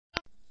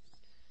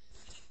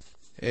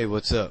Hey,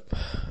 what's up?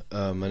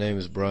 My name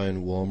is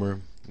Brian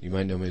Walmer. You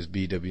might know me as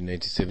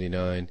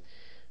BW1979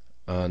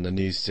 on the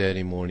new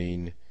Saturday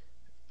morning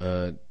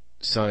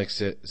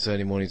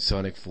Saturday morning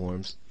Sonic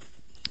forums.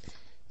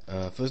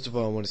 First of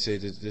all, I want to say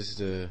that this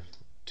is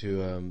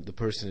to the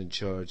person in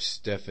charge,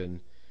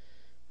 Stefan.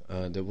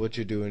 That what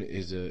you're doing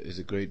is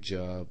a great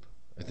job.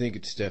 I think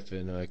it's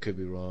Stefan. I could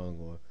be wrong,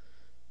 or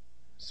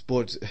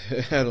Sports.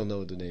 I don't know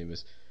what the name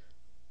is.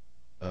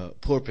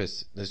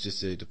 Porpoise. Let's just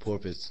say the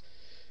Porpoise.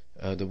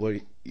 That what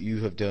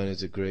you have done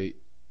is a great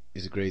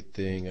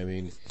thing. I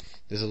mean,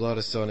 there's a lot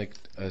of Sonic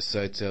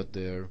sites out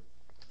there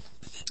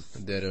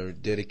that are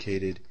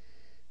dedicated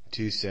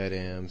to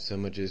SatAM.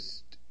 Some are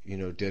just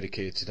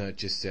dedicated to not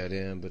just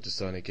SatAM but to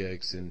Sonic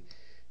X and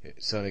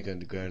Sonic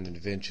Underground and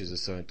Adventures of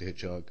Sonic the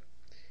Hedgehog,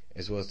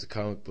 as well as the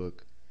comic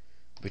book.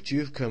 But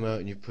you've come out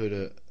and you put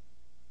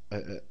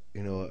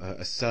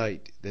a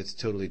site that's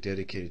totally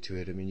dedicated to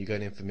it. I mean, you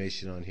got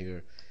information on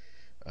here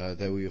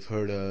that we have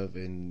heard of,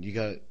 and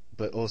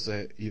but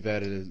also you've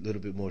added a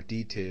little bit more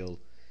detail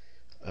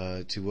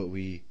to what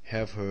we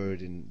have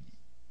heard and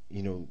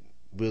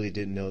really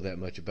didn't know that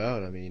much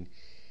about. I mean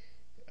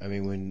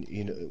when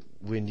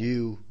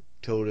you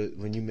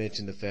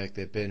mentioned the fact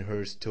that Ben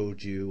Hurst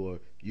told you, or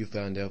you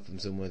found out from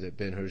someone that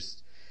Ben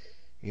Hurst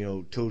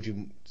told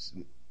you,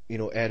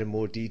 added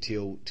more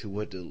detail to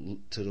what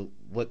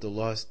the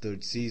lost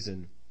third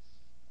season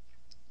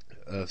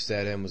of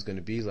SatAM was going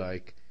to be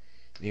like.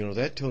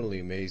 That totally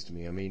amazed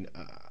me. I mean,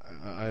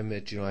 I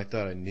admit, I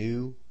thought I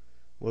knew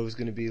what it was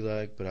going to be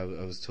like, but I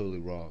was totally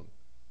wrong.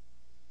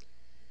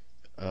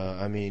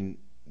 I mean,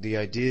 the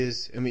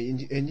ideas, and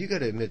you got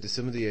to admit that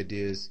some of the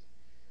ideas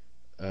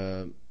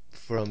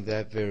from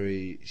that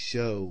very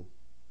show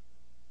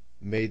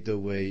made their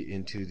way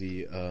into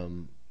the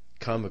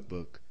comic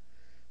book.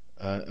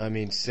 I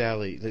mean,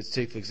 Sally, let's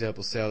take for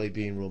example Sally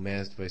being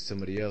romanced by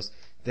somebody else.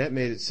 That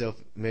made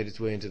its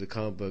way into the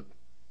comic book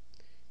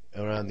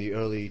around the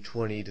early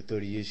 20 to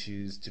 30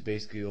 issues to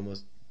basically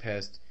almost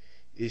past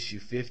issue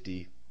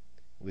 50,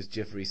 with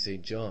Jeffrey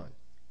St. John,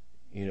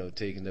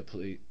 taking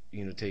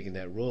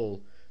that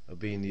role of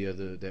being the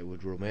other that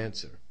would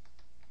romance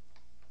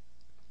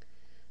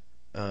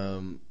her.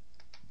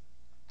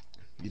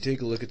 You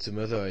take a look at some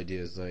other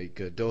ideas like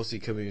Dulcie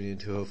coming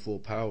into her full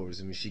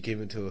powers. I mean, she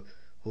came into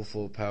her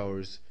full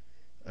powers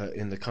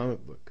in the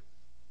comic book.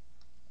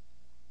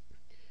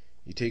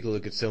 You take a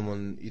look at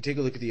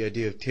the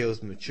idea of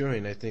Tails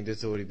maturing. I think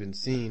that's already been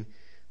seen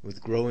with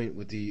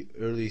the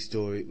early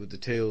story, with the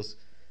Tails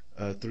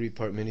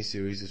 3-part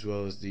miniseries, as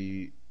well as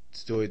the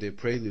story they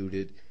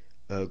preluded,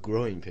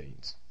 Growing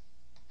Pains.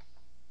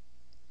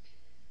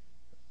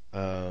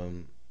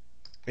 And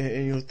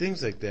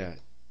things like that.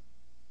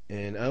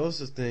 And I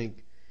also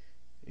think,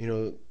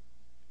 what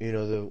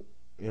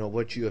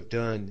you have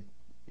done,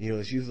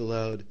 is you've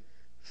allowed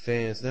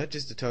fans not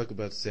just to talk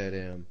about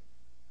SatAM,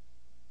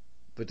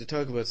 but to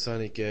talk about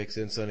Sonic X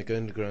and Sonic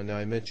Underground. Now,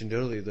 I mentioned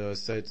earlier there are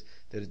sites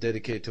that are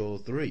dedicated to all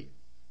three.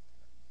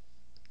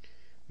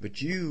 But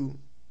you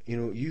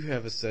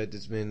have a site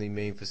that's mainly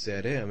made for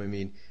SatAM. I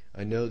mean,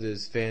 I know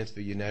there's fans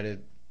for United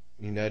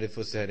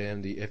for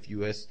SatAM, the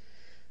FUS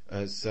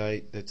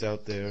site that's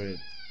out there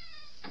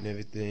and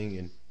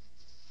everything.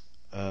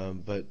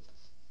 And but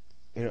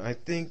I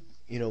think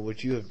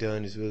what you have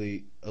done is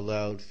really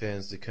allowed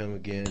fans to come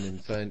again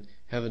and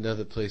have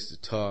another place to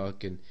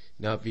talk and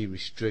not be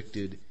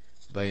restricted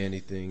by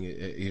anything,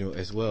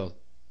 as well.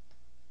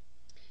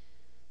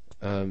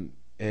 And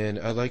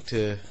I'd like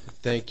to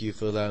thank you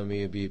for allowing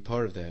me to be a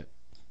part of that.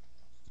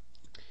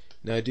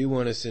 Now, I do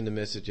want to send a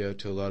message out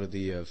to a lot of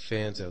the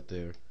fans out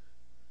there,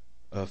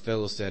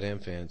 fellow SatAM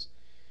fans.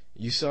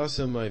 You saw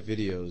some of my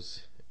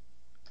videos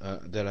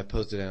that I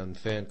posted out in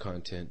fan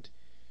content.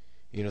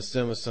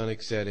 Some of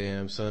Sonic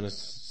SatAM,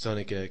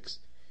 Sonic X.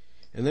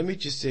 And let me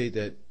just say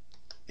that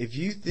if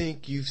you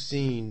think you've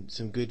seen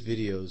some good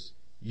videos,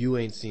 you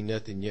ain't seen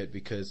nothing yet,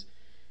 because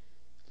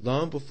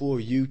long before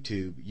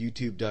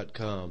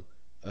YouTube.com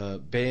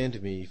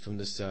banned me from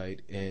the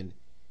site and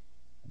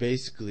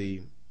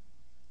basically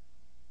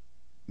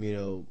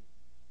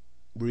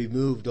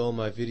removed all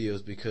my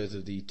videos because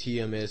of the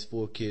TMS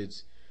 4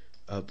 Kids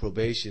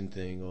probation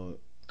thing, or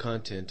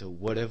content, or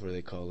whatever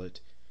they call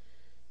it.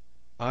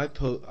 I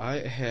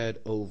had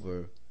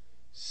over,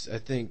 I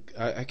think,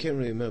 I can't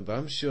really remember, but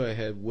I'm sure I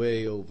had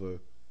way over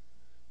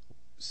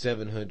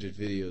 700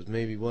 videos,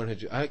 maybe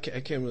 100. I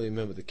can't really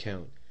remember the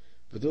count,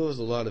 but there was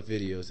a lot of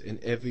videos, and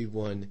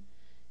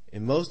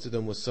most of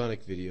them were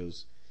Sonic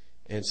videos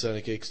and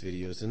Sonic X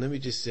videos. And let me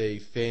just say,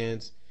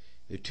 fans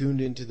that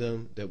tuned into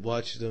them, that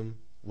watched them,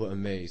 were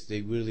amazed.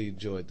 They really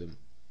enjoyed them.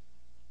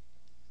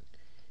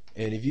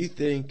 And if you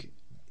think,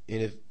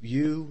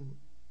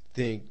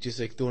 just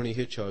like Thorny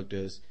Hedgehog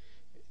does,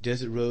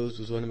 Desert Rose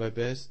was one of my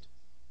best,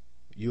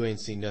 you ain't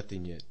seen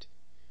nothing yet,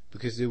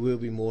 because there will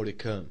be more to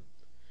come.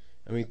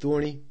 I mean,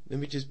 Thorny, let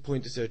me just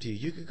point this out to you.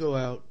 You could go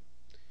out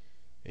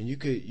and you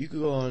could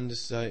go on the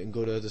site and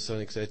go to other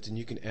Sonic sites, and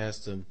you can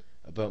ask them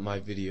about my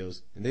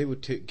videos, and they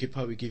would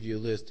probably give you a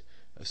list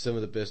of some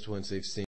of the best ones they've seen.